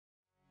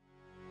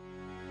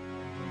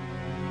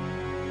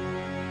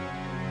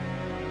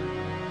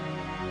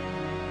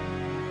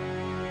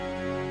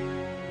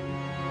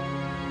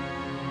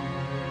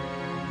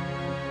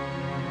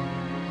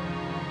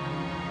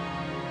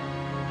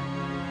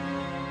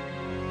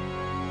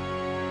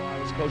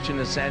was coaching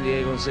in San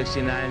Diego in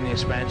 '69, the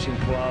expansion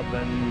club,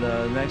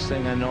 and next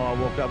thing I know, I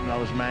woke up and I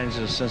was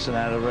managing the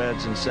Cincinnati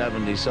Reds in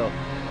 '70. So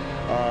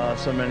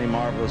many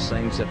marvelous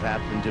things have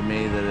happened to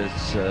me that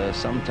it's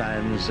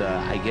sometimes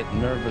I get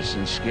nervous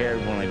and scared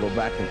when I go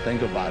back and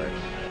think about it.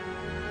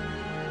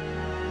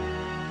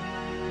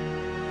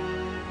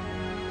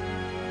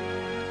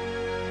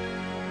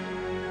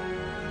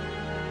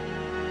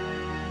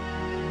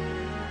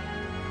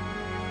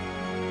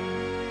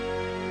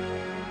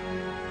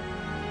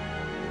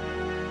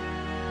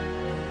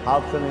 How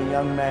can a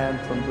young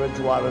man from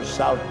Bridgewater,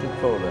 South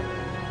Dakota,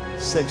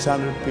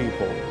 600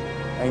 people,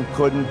 and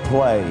couldn't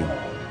play,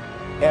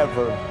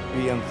 ever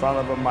be in front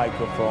of a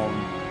microphone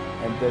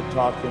and they're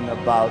talking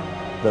about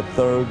the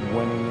third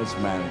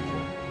winningest manager?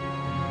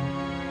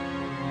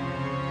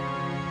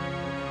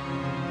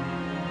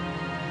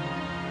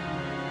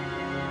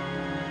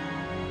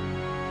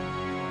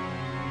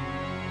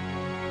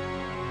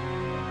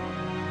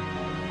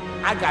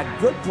 I got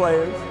good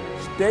players,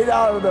 stayed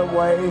out of their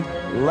way,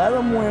 let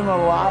them win a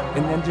lot,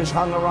 and then just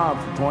hung around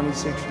for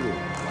 26 years.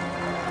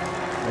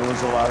 It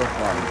was a lot of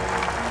fun.